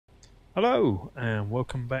Hello and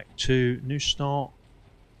welcome back to New Start.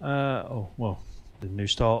 The New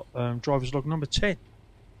Start driver's log number 10.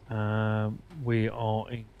 We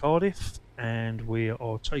are in Cardiff and we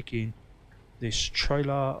are taking this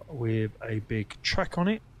trailer with a big track on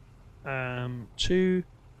it to,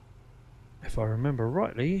 if I remember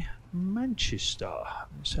rightly, Manchester.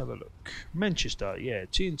 Let's have a look. Manchester, yeah,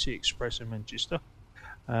 TNT Express in Manchester.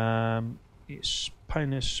 It's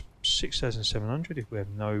paying us 6,700 if we have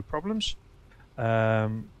no problems.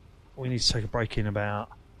 We need to take a break in about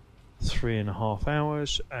 3.5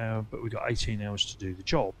 hours, but we've got 18 hours to do the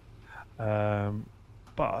job.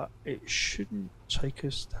 But it shouldn't take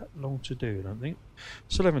us that long to do, I don't think.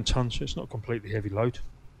 It's 11 tons, so it's not a completely heavy load.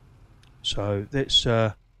 So let's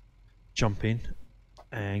jump in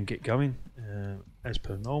and get going. As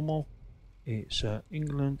per normal, it's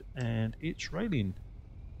England and it's raining.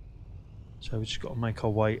 So we've just got to make our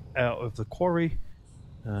way out of the quarry.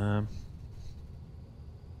 Get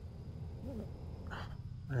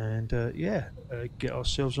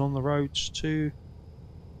ourselves on the roads to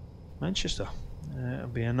Manchester. It'll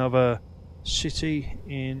be another city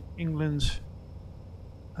in England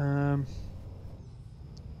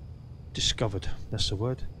discovered. That's the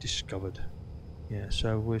word, discovered. Yeah,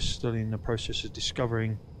 so we're still in the process of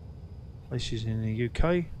discovering places in the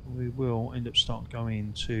UK. We will end up starting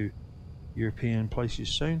going to European places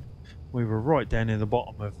soon. We were right down in the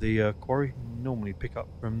bottom of the quarry. We normally pick up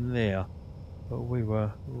from there, but we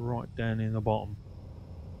were right down in the bottom.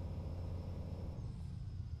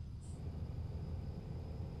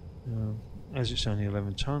 As it's only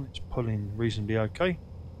 11 ton, it's pulling reasonably okay.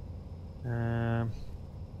 Our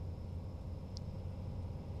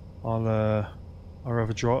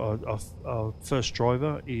first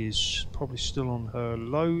driver is probably still on her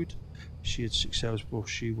load. She had 6 hours before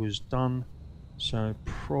she was done, so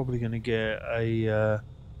probably going to get a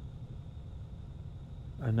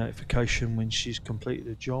notification when she's completed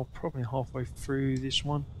the job, probably halfway through this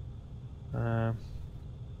one.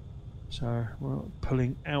 So we're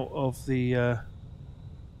pulling out of the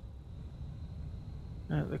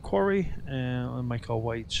quarry and make our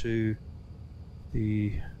way to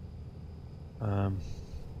the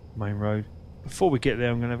main road. Before we get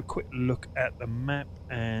there, I'm going to have a quick look at the map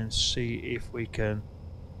and see if we can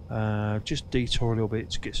just detour a little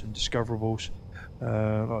bit to get some discoverables.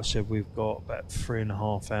 Like I said, we've got about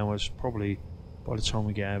 3.5 hours, probably by the time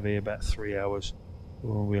we get out of here, about 3 hours.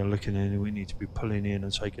 When we are looking in, we need to be pulling in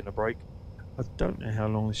and taking a break. I don't know how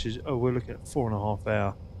long this is. Oh, we're looking at 4.5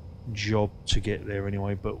 hour job to get there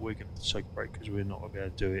anyway, but we're going to take a break because we're not going to be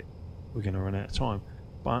able to do it. We're going to run out of time.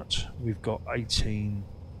 But we've got 18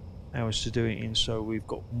 hours to do it in, so we've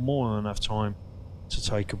got more than enough time to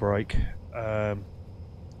take a break. Yeah,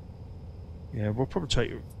 we'll probably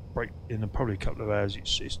take a break in probably a couple of hours.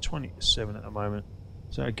 It's 20 to 7 at the moment,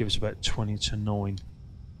 so that gives us about 20 to 9.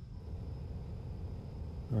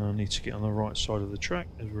 I need to get on the right side of the track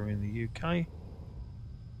as we're in the UK.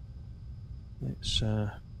 Let's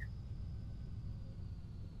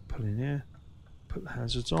pull in here, put the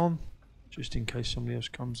hazards on, just in case somebody else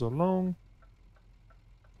comes along.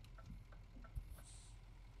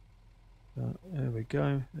 There we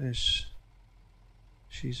go.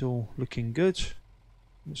 She's all looking good.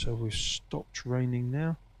 So we've stopped raining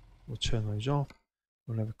now. We'll turn those off.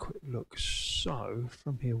 We'll have a quick look. So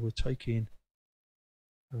from here we're taking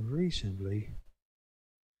a reasonably...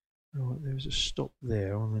 Right, there's a stop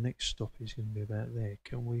there. On the next stop is going to be about there.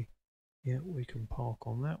 Can we... Yeah, we can park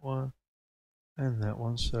on that one and that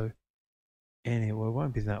one. So anyway, it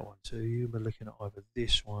won't be that one. So you'll be looking at either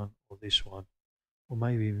this one, or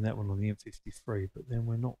maybe even that one on the M53. But then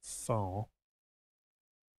we're not far.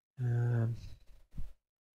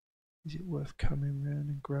 Is it worth coming round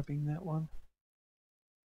and grabbing that one?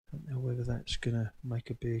 Don't know whether that's going to make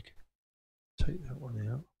a big... Take that one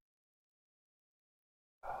out.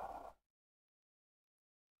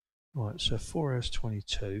 Right, so 4 hours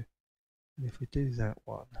 22. And if we do that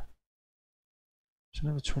one, it's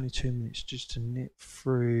another 22 minutes just to nip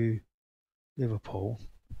through Liverpool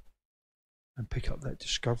and pick up that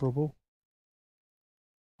discoverable.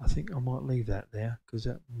 I think I might leave that there because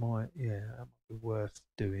that might be worth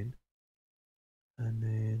doing. And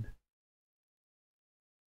then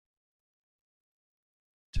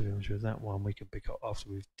to be honest with that one, we can pick up after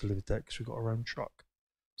we've delivered that because we've got our own truck.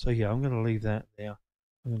 So yeah, I'm going to leave that there.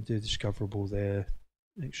 I'm going to do discoverable there.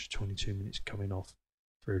 An extra 22 minutes coming off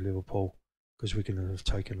through Liverpool because we're going to have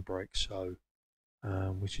taken a break. So,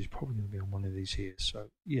 which is probably going to be on one of these here.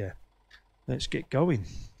 So yeah, let's get going.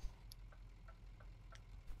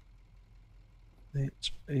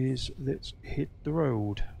 Let's hit the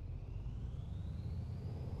road.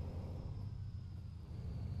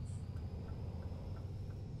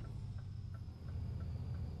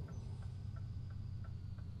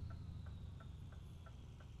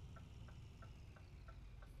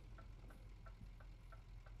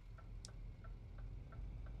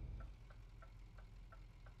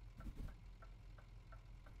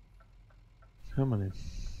 Come on in.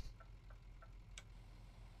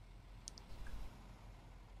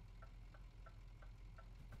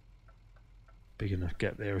 Big enough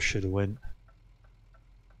gap there, I should have went.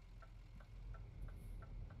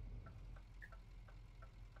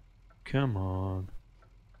 Come on.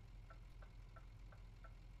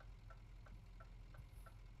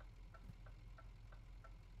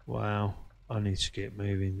 Wow, I need to get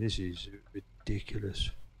moving. This is ridiculous.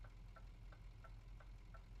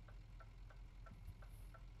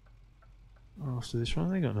 After this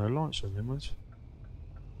one, they got no lights on them ones.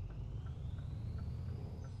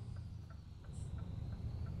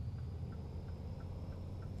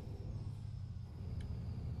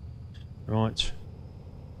 Right.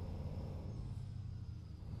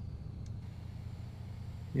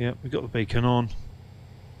 Yep, we've got the beacon on.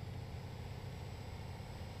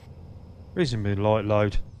 Reasonably light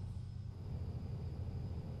load.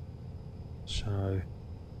 So,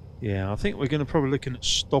 yeah, I think we're going to probably looking at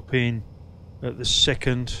stopping at the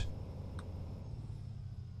second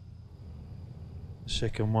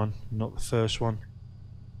one, not the first one,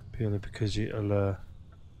 purely because it'll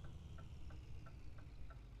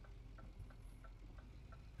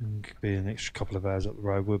be an extra couple of hours up the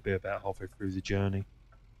road. We'll be about halfway through the journey.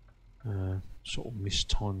 Sort of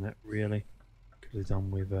mistime that really. Could have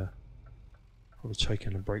done with probably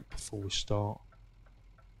taking a break before we start.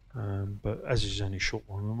 But as it's only a short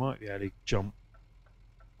one, we might be able to jump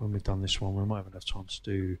when we've done this one. We might have enough time to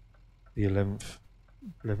do the 11th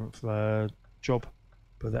job,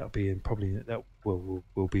 but that'll be in probably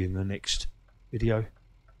will be in the next video.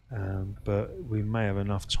 But we may have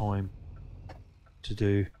enough time to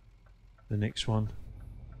do the next one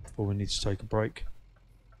before we need to take a break.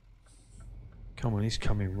 Come on, he's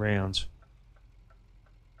coming round.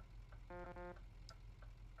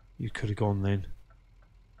 You could have gone then.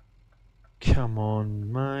 Come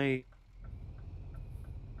on, mate.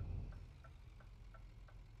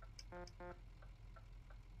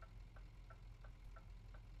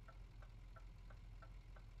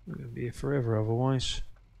 We're going to be here forever otherwise.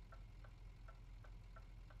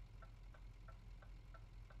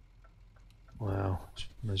 Wow,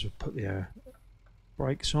 may as well put the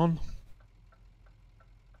brakes on.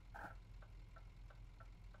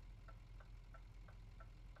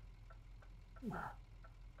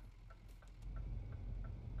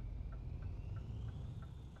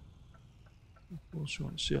 Also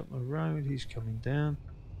want to see up the road, he's coming down.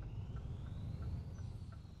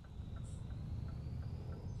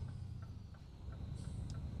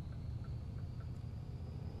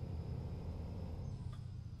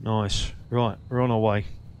 Nice. Right, we're on our way.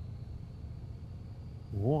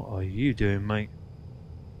 What are you doing, mate?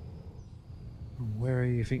 Where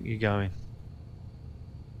do you think you're going?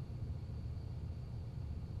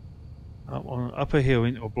 Up a hill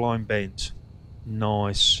into a blind bend.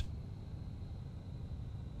 Nice.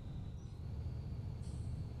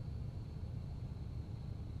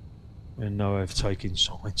 And no overtaking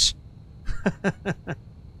signs.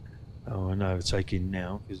 Oh, I know overtaking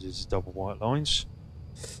now because there's double white lines.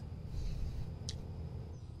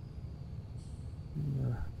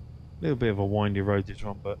 A little bit of a windy road this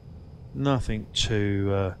one, but nothing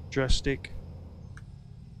too drastic.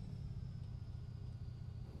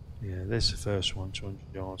 Yeah, there's the first one,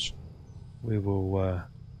 200 yards. We will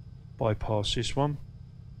bypass this one.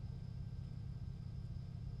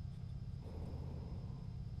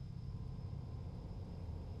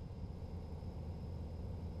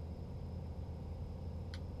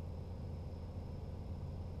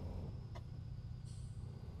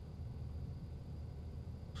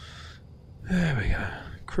 There we go.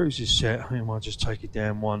 Cruise is set. I think I might just take it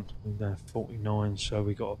down one. We're down 49, so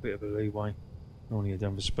we got a bit of a leeway. Only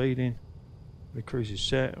done for speeding. The cruise is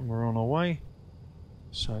set and we're on our way.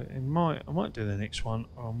 So I might do the next one,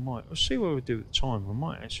 or we'll see what we do at the time. I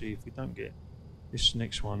might actually, if we don't get this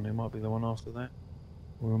next one, it might be the one after that.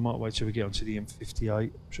 Or we might wait till we get onto the M58.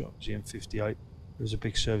 I'm sure it was the M58. There's a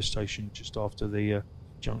big service station just after the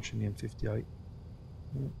junction, the M58.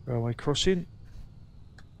 Railway crossing.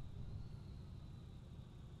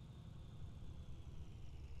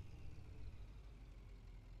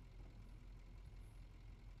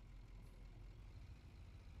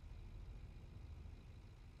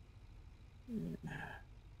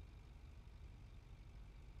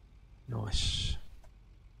 Nice.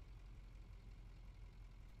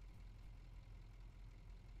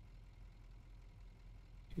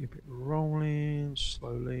 Keep it rolling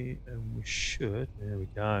slowly, and we should. There we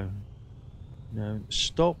go. Now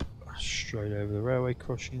stop. Straight over the railway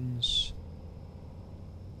crossings.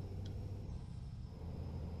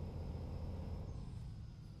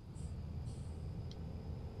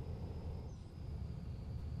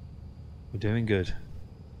 doing good.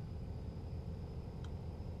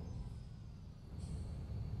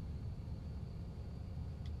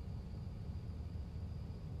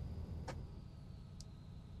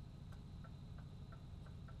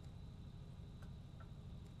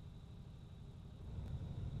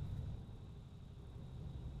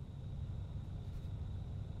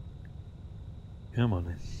 Come on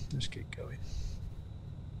then, let's get going.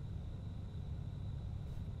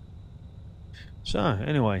 So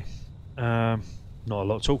anyway, not a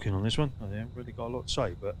lot talking on this one. I haven't really got a lot to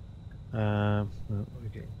say, but we're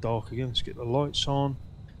getting dark again. Let's get the lights on.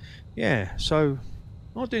 Yeah, so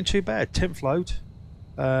not doing too bad. 10th load.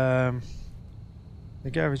 The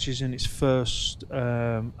garage is in its first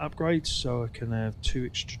upgrade, so I can have 2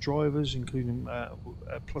 extra drivers, including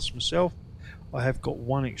plus myself. I have got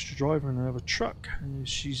 1 extra driver and another truck, and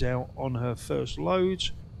she's out on her first load.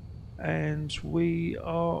 And we're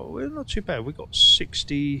not too bad. We got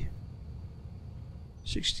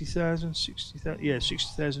 60,000, yeah,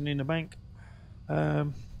 60,000 in the bank.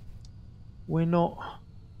 We're not.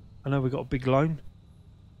 I know we got a big loan,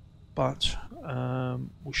 but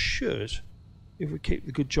we should, if we keep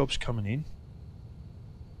the good jobs coming in,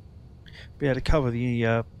 be able to cover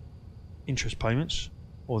the interest payments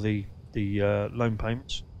or the loan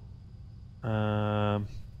payments.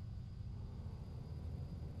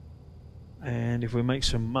 And if we make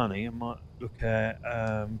some money, I might look at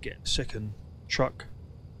getting a second truck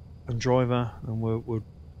and driver, and we'll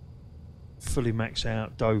fully max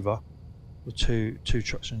out Dover with two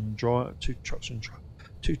trucks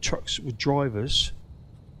with drivers.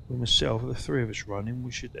 With myself, the 3 of us running,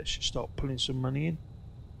 we should actually start pulling some money in.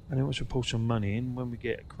 And then once we pull some money in, when we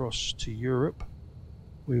get across to Europe,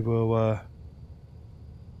 we will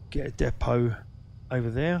get a depot over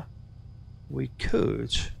there. We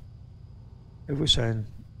could, if we're saying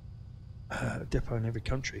a depot in every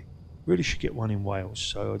country, really should get one in Wales.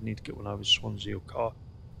 So I'd need to get one over Swansea or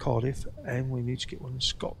Cardiff, and we need to get one in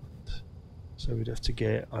Scotland. So we'd have to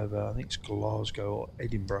get over, I think it's Glasgow or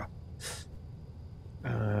Edinburgh.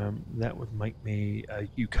 That would make me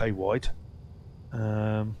UK wide,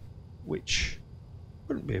 which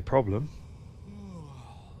wouldn't be a problem.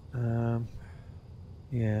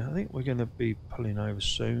 Yeah, I think we're going to be pulling over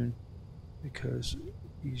soon because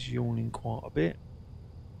he's yawning quite a bit.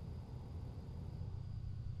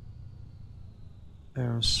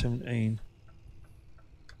 Hour 17.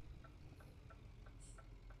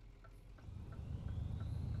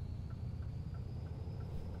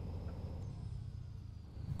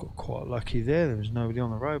 Got quite lucky there was nobody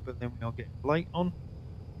on the road, but then we are getting late on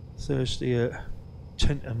Thursday at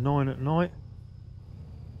 10 to 9 at night.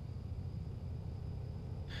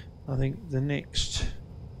 I think the next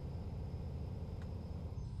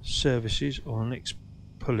services or next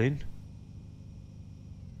pull-in,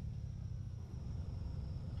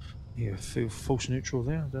 yeah, feel false neutral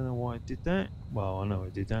there. I don't know why I did that. Well, I know I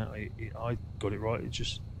did that. I got it right. It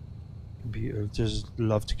just, computer does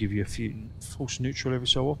love to give you a few false neutral every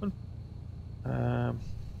so often.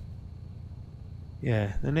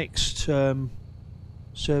 Yeah, the next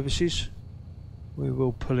services we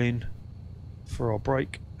will pull in for our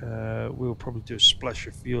break. We'll probably do a splash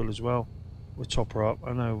of fuel as well. We'll top her up.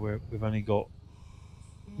 I know we've got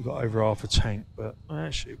over half a tank, but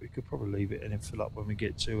actually we could probably leave it and then fill up when we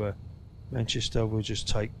get to Manchester. We'll just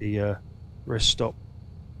take the rest stop.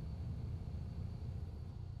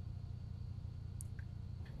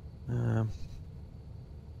 Yeah,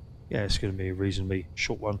 it's going to be a reasonably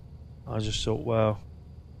short one. I just thought, well,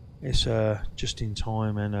 it's just in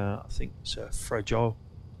time, and I think it's fragile.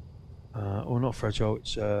 Or not fragile,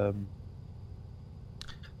 it's can't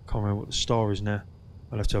remember what the star is now.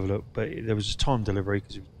 I'll have to have a look, but there was a time delivery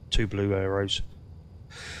because it was 2 blue arrows.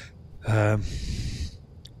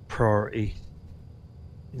 Priority.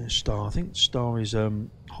 The star, I think the star is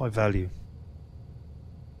high value.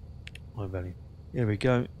 High value. There we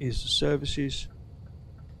go. Here's the services.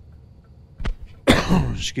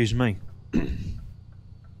 Excuse me.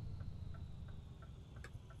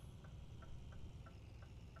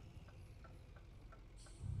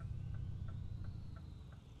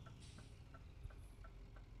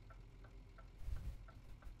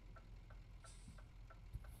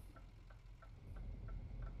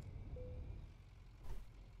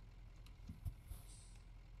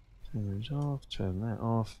 Turn those off, turn that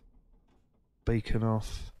off, beacon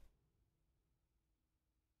off.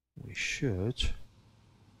 We should.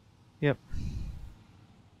 Yep.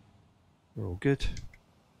 We're all good.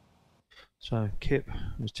 So, Kip,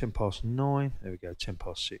 it was 10 past 9. There we go, 10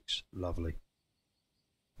 past 6. Lovely.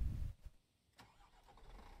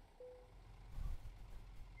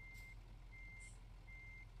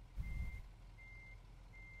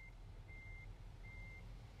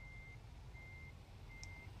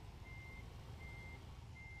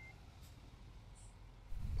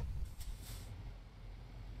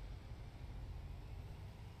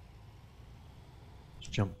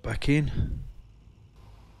 Jump back in.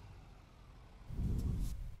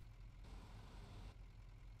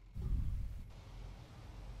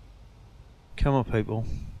 Come on, people.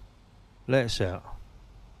 Let us out.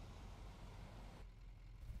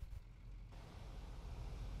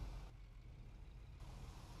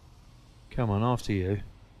 Come on, after you.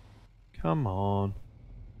 Come on.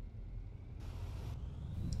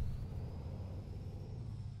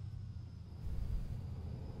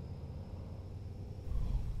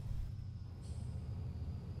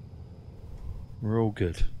 We're all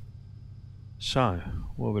good. So,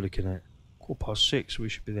 what are we looking at? 6:15. We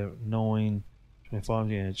should be there at 9:25.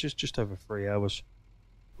 Yeah, just over 3 hours.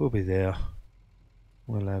 We'll be there.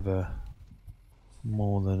 We'll have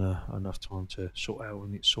more than enough time to sort out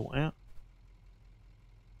when it's sort out.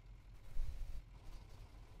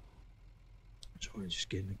 So we're just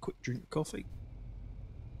getting a quick drink of coffee.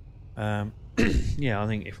 Yeah, I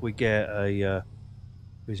think if we get a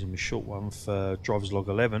reasonably short one for driver's log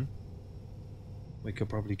 11, we could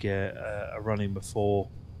probably get a run in before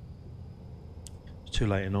it's too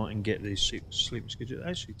late at night and get the sleeping schedule.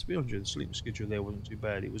 Actually, to be honest, the sleeping schedule there wasn't too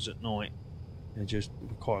bad. It was at night. It just would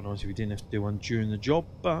be quite nice if we didn't have to do one during the job,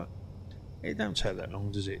 but it don't take that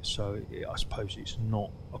long, does it? So I suppose it's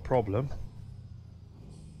not a problem.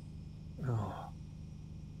 Oh.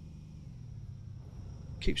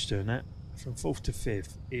 Keeps doing that. From 4th to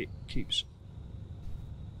 5th, it keeps.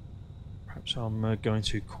 Perhaps I'm going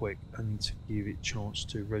too quick. I need to give it a chance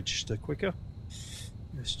to register quicker.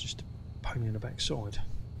 It's just a pain in the backside.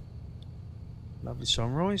 Lovely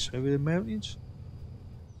sunrise over the mountains.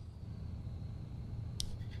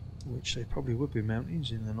 Which they probably would be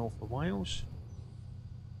mountains in the north of Wales.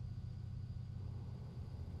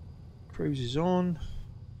 Cruise is on.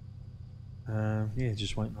 Yeah,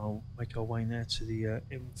 just waiting. I'll make our way now to the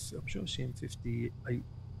I'm sure it's the M58.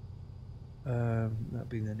 That'll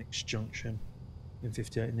be the next junction,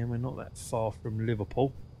 M58, and then we're not that far from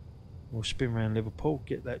Liverpool. We'll spin around Liverpool,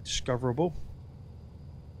 get that discoverable,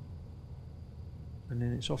 and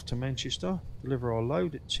then it's off to Manchester, deliver our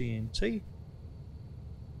load at TNT,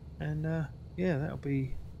 and yeah, that'll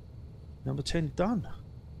be number 10 done.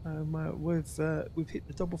 We've hit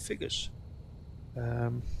the double figures.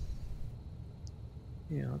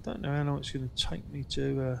 Yeah, I don't know how long it's going to take me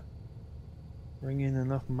to bring in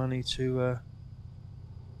enough money to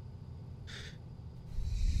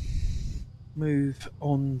move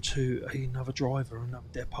on to another driver, another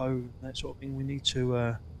depot, that sort of thing. We need to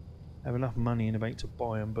have enough money in the bank to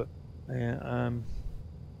buy them, but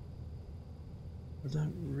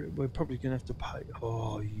we're probably going to have to pay.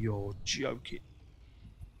 Oh, you're joking.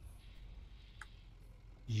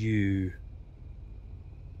 You.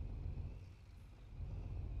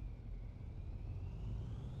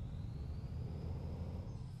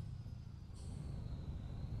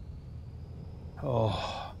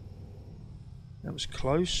 Oh, that was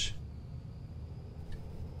close.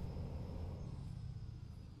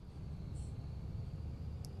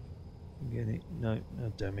 Get it? No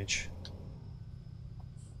damage.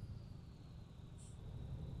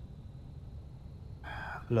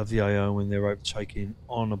 Love the AO when they're overtaking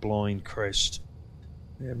on a blind crest.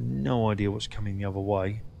 They have no idea what's coming the other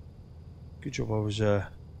way. Good job I was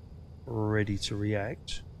ready to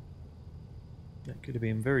react. That could have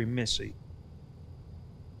been very messy.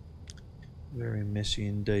 Very messy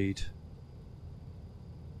indeed.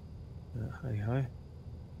 Hey ho. A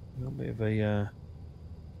little bit of a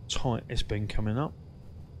tight S-bend coming up.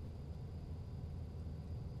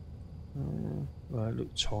 Well, it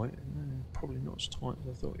looked tight. Probably not as tight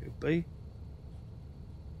as I thought it would be.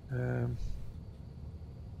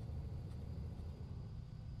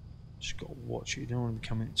 Just got to watch it. You don't want to be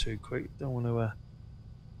coming too quick. Don't want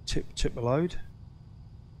to tip a load.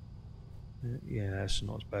 Yeah, that's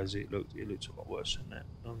not as bad as it looked. It looked a lot worse than that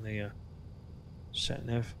on the sat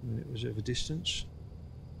nav when it was at a distance.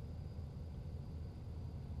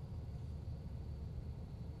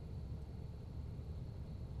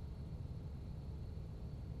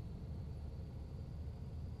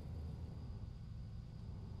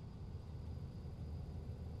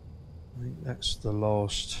 I think that's the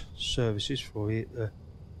last services for it, the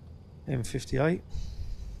M58.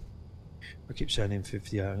 I keep saying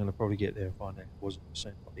M58, I'm going to probably get there and find out it wasn't the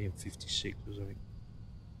same like the M56 or something.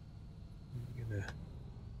 I'm going to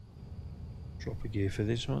drop a gear for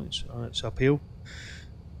this one, it's uphill.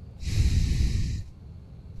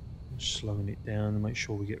 Just slowing it down to make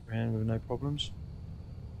sure we get round with no problems.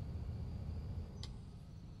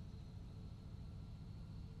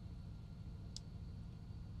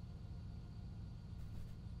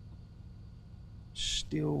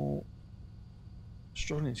 Still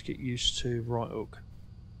struggling to get used to right hook.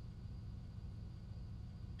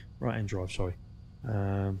 right hand drive, sorry.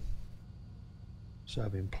 So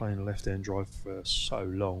I've been playing a left hand drive for so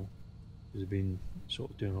long because I've been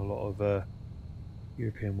sort of doing a lot of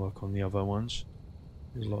European work on the other ones.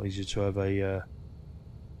 It's a lot easier to have a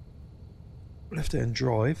left hand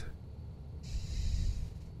drive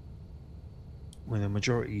when the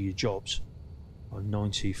majority of your jobs, or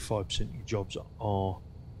 95% of your jobs, are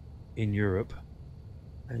in Europe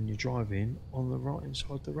and you're driving on the right hand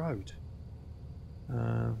side of the road.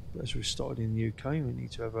 But as we started in the UK, we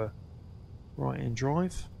need to have a right hand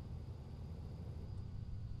drive.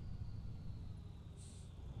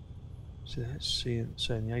 So that's saying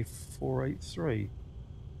the A483.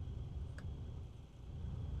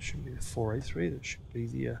 Shouldn't be the 483, that should be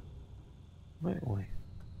the motorway.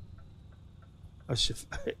 That's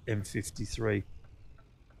M53.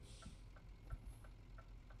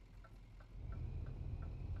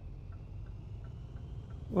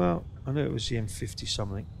 Well, I know it was the M50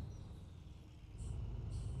 something.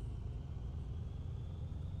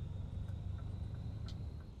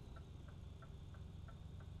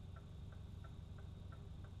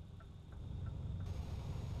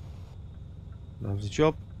 Lovely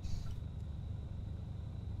job.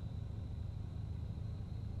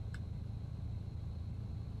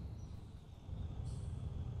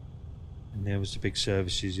 And there was the big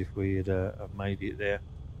services if we had made it there.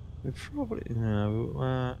 We probably,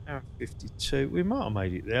 no, hour 52, we might have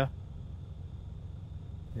made it there.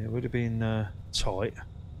 Yeah, it would have been tight.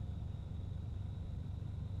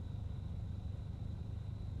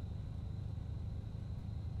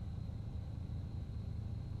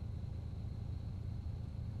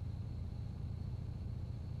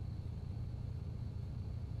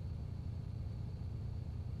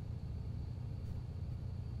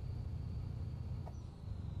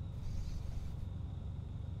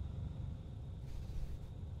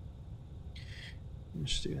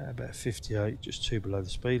 Let's do that about 58, just 2 below the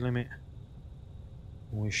speed limit.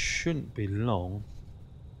 We shouldn't be long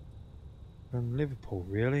from Liverpool,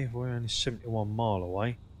 really. We're only 71 mile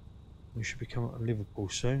away. We should be coming to Liverpool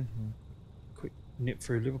soon. Quick nip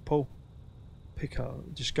through Liverpool,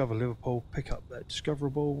 discover Liverpool, pick up that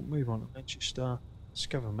discoverable, move on to Manchester,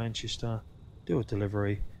 discover Manchester, do a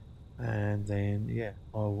delivery, and then yeah,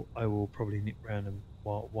 I will probably nip round and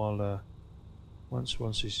while once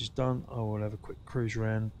this is done, I will have a quick cruise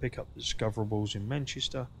around, pick up the discoverables in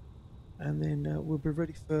Manchester, and then we'll be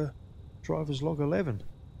ready for driver's log 11.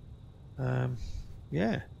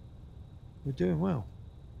 Yeah, we're doing well.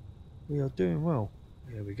 We are doing well.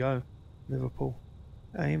 There we go. Liverpool.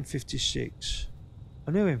 M56.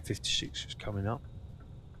 I knew M56 was coming up.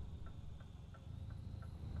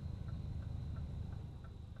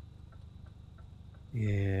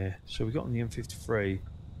 Yeah, so we got on the M53,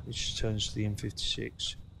 which turns to the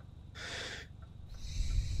M56.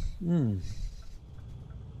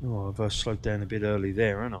 Oh, I've slowed down a bit early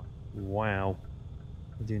there, haven't I? Wow.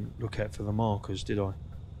 I didn't look out for the markers, did I?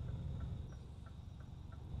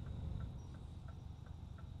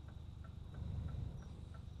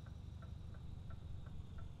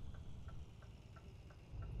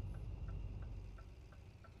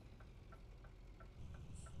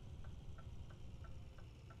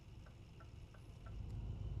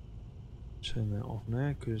 Turn that off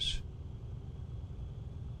now because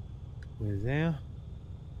we're there.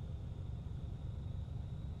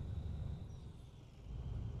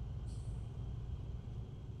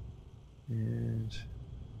 And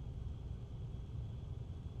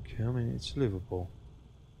coming into Liverpool.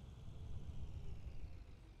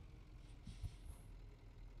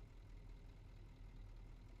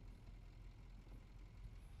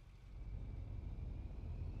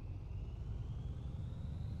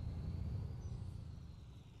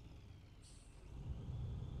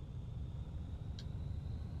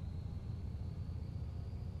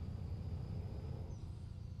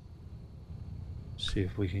 See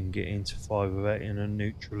if we can get into 5 of that in a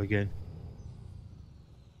neutral again.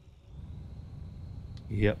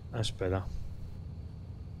 Yep, that's better.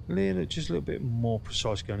 Just a little bit more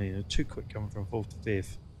precise going in. Too quick coming from 4th to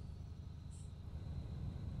 5th.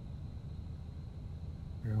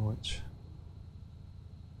 Right.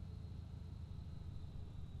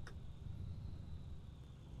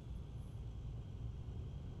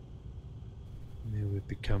 Now we'll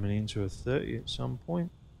be coming into a 30 at some point.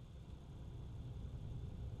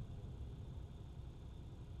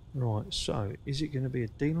 Right, so is it going to be a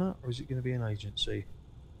dealer or is it going to be an agency?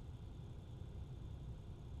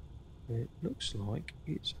 It looks like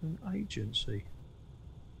it's an agency.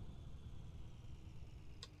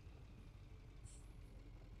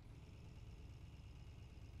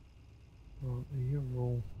 Right, you're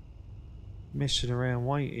all messing around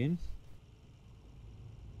waiting.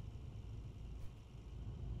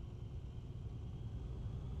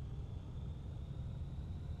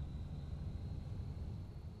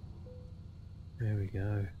 There we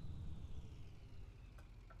go.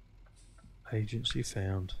 Agency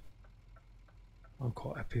found. I'm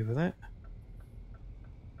quite happy with that.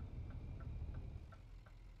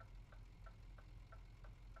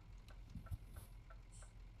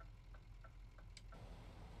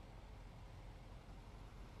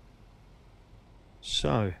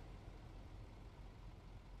 So,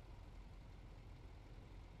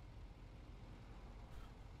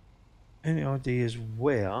 any ideas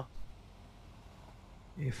where,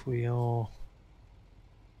 if we are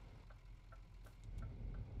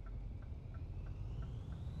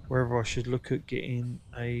wherever I should look at getting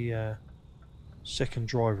a second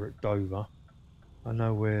driver at Dover? I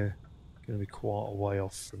know we're going to be quite a way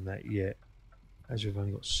off from that yet, as we've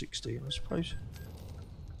only got 16, I suppose.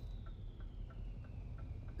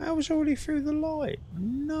 I was already through the light.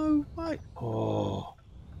 No way. Oh.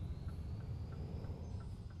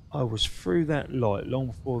 I was through that light long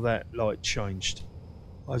before that light changed.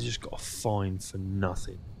 I just got a fine for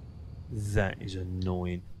nothing. That is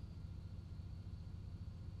annoying.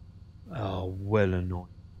 Oh, well annoying.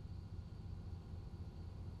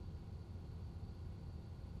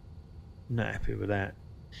 Not happy with that.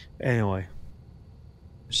 Anyway,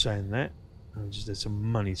 saying that, I just had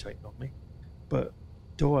some money taken off me. But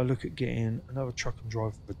do I look at getting another truck and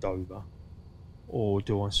driver for Dover, or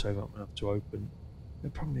do I save up enough to open? The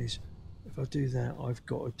problem is, if I do that, I've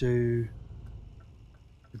got to do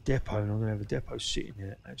the depot, and I'm going to have a depot sitting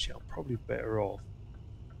there. Actually, I'm probably better off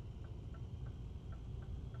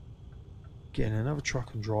getting another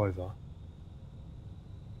truck and driver,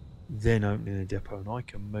 then opening a depot, and I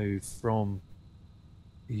can move from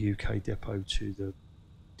the UK depot to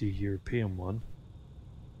the European one,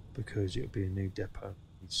 because it'll be a new depot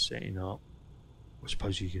setting up. I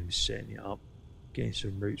suppose you're going to be setting it up, getting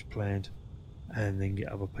some routes planned, and then get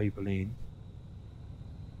other people in.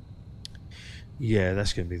 Yeah,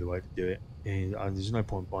 that's going to be the way to do it. And there's no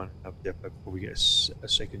point buying another depot before we get a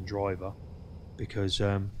second driver, because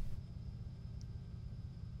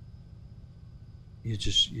you're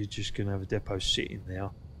just going to have a depot sitting there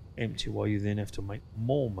empty, while you then have to make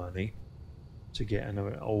more money to get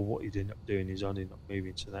another. Or what you'd end up doing is I'd end up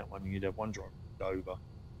moving to that one, and you'd have one driver over,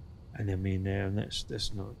 and then me in there, and that's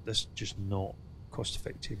just not cost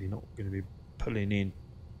effective. You're not going to be pulling in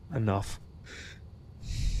enough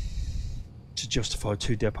to justify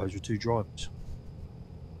 2 depots with 2 drivers.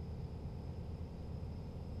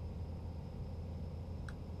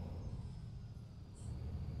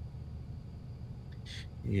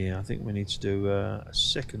 Yeah, I think we need to do a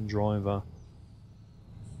second driver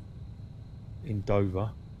in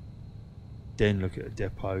Dover, then look at a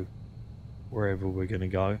depot wherever we're going to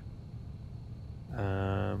go,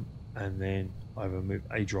 and then either move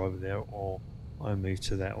a driver there, or I move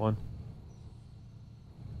to that one.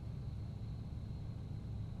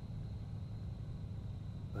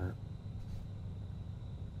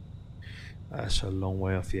 That's a long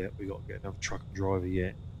way off yet. We've got to get another truck and driver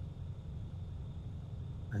yet,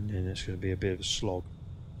 and then it's going to be a bit of a slog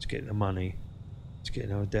to get the money to get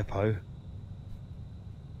another depot.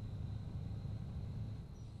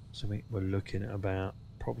 So I think we're looking at about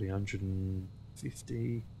probably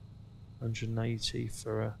 150, 180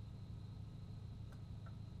 for a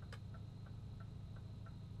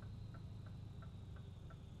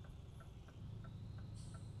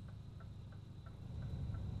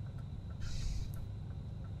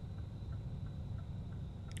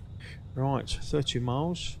right, 30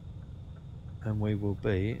 miles, and we will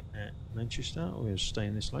be at Manchester. We're going to stay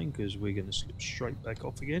in this lane because we're going to slip straight back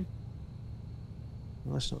off again.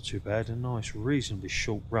 Well, that's not too bad. A nice, reasonably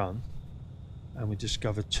short run, and we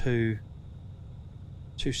discovered two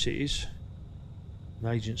cities, an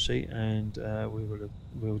agency, and we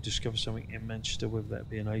will discover something in Manchester, whether that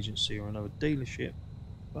be an agency or another dealership.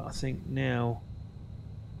 But I think now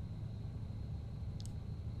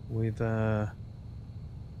we've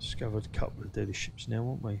discovered a couple of dealerships now,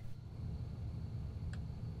 won't we?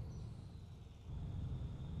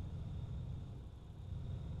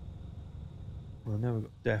 Well, now we've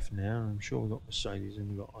got DAF now, and I'm sure we've got Mercedes, and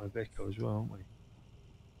we've got Iveco as well, haven't we?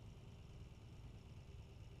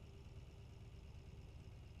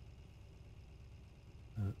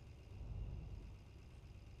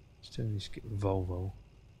 Still need to get Volvo.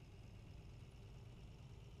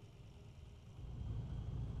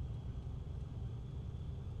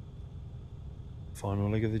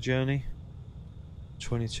 Final leg of the journey,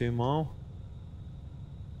 22 mile.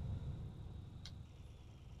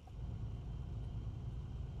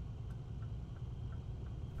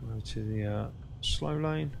 to the slow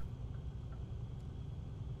lane.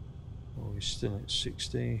 Oh, we're still at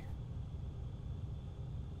 60.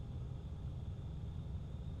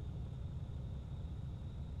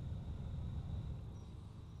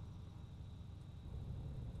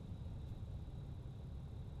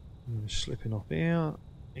 We're slipping off here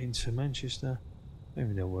into Manchester. I don't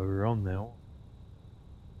even know where we're on now.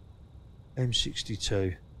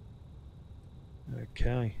 M62.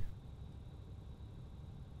 Okay.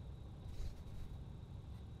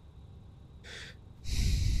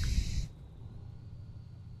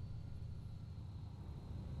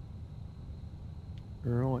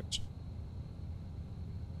 Right.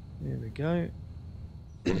 There we go.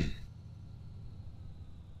 Knock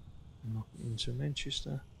it into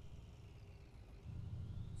Manchester.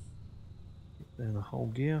 Get down the whole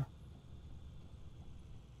gear.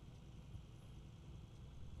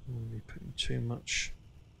 Don't want to be putting too much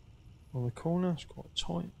on the corner, it's quite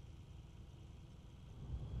tight.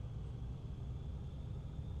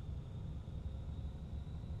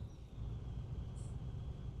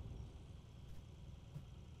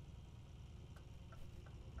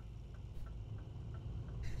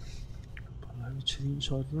 Pull over to the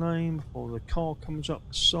inside lane before the car comes up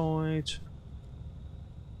the side.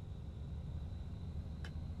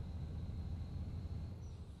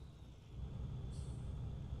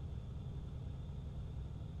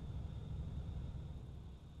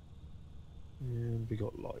 And we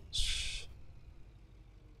got lights.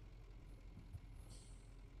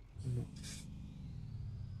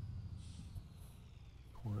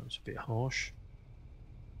 Oh, that was a bit harsh.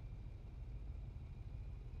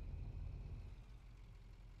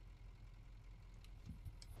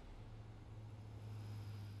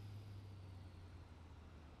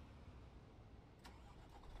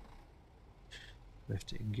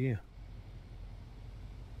 Left it in gear.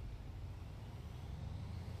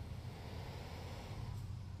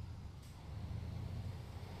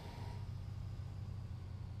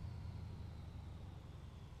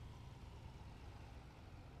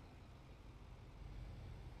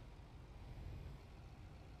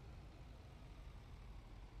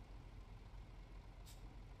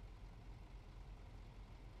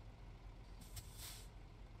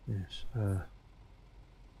 Yes,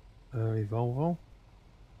 early Volvo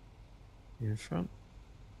in front.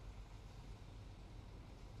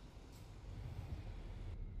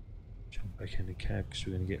 Jump back in the cab because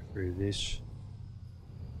we're going to get through this.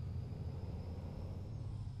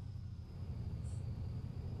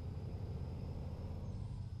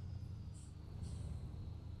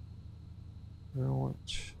 Right.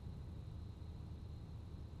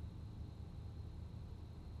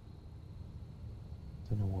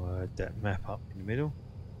 Don't know why I had that map up in the middle.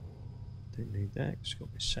 Didn't need that, it's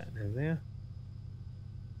got me sat nav there.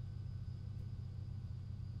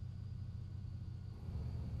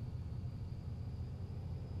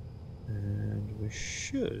 And we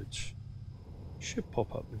should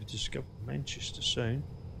pop up with Discover Manchester soon.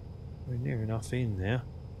 We're near enough in there.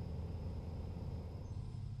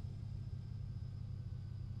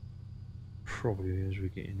 Probably as we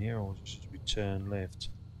get in here, or just as we turn left.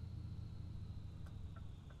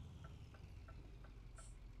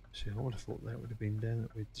 See, I would have thought that would have been down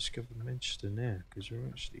that we'd discovered Manchester now, because we're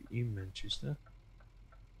actually in Manchester.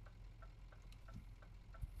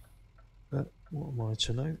 But what am I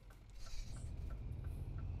to know?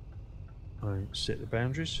 I set the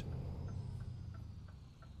boundaries.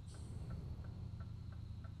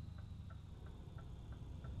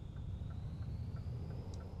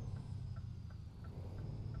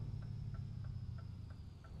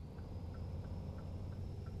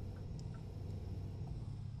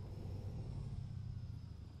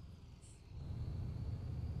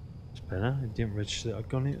 It's better. It didn't register that I'd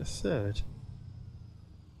gone into third.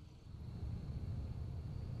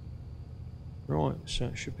 Right, so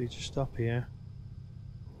it should be just up here.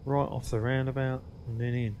 Right off the roundabout and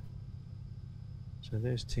then in. So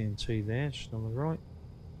there's TNT there, just on the right.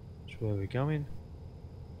 That's where we're going.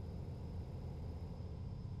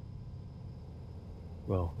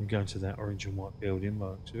 Well, we're going to that orange and white building by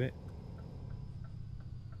the looks of it.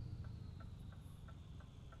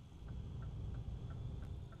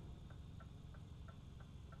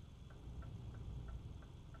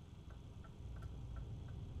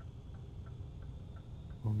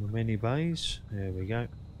 On the many bays, there we go.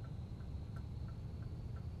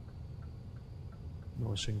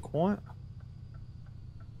 Nice and quiet.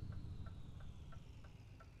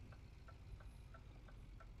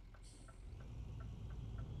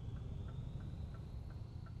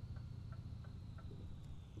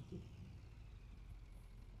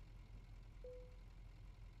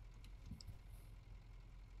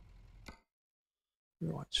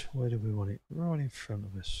 Right, where do we want it? Right in front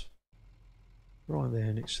of us. Right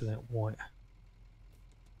there next to that white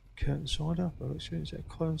curtain cider. Is that a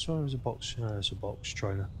curtain cider or is it a box? No, it's a box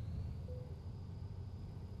trailer.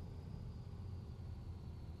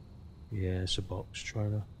 Yeah, it's a box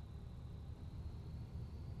trailer.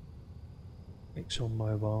 Exxon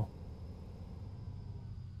Mobil.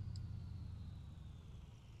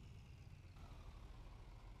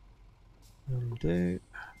 That'll do.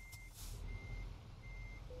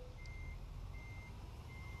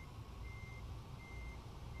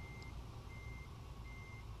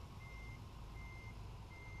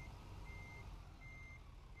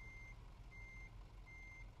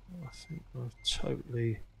 I think I've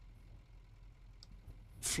totally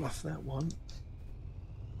fluffed that one.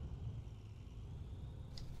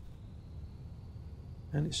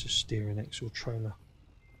 And it's a steering axle trailer.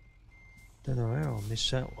 Don't know how I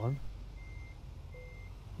missed that one.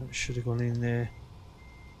 That should have gone in there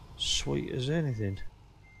sweet as anything.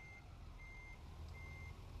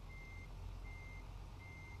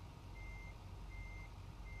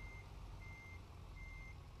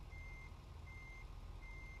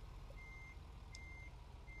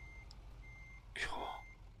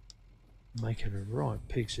 God, making a right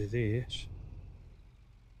pigs of this.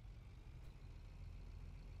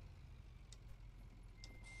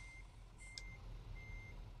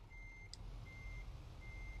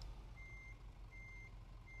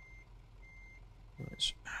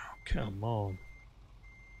 Right, oh, come on.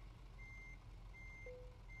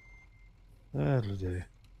 That'll do.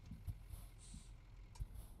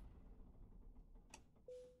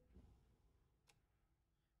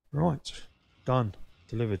 Right, done,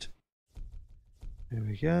 delivered. There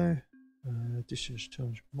we go. Distance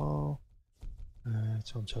times mile.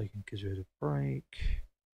 Time taken because we had a break.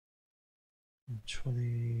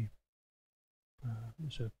 20.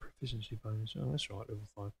 What's a proficiency bonus? Oh, that's right, level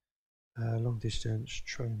 5. Long distance,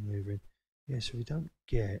 train maneuvering. Yeah, so we don't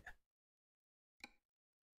get.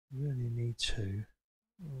 We only need 2.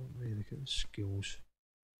 Oh, let me look at the skills.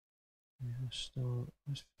 Yeah, start.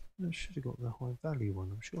 I should have got the high value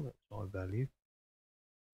one. I'm sure that's high value.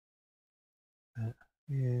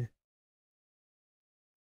 Yeah.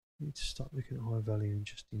 Need to start looking at high value and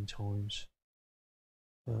just in times.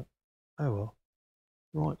 But oh well.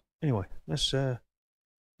 Right. Anyway, that's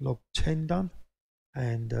log 10 done.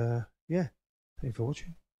 And yeah, thank you for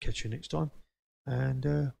watching. Catch you next time. And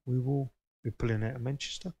we will be pulling out of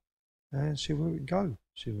Manchester and see where we can go.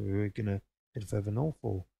 See where we're gonna head further north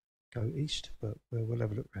or go east, but we'll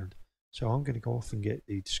have a look around. So I'm going to go off and get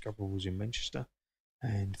the discoverables in Manchester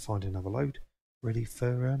and find another load ready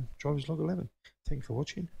for Driver's Log 11. Thank you for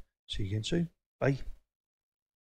watching. See you again soon. Bye.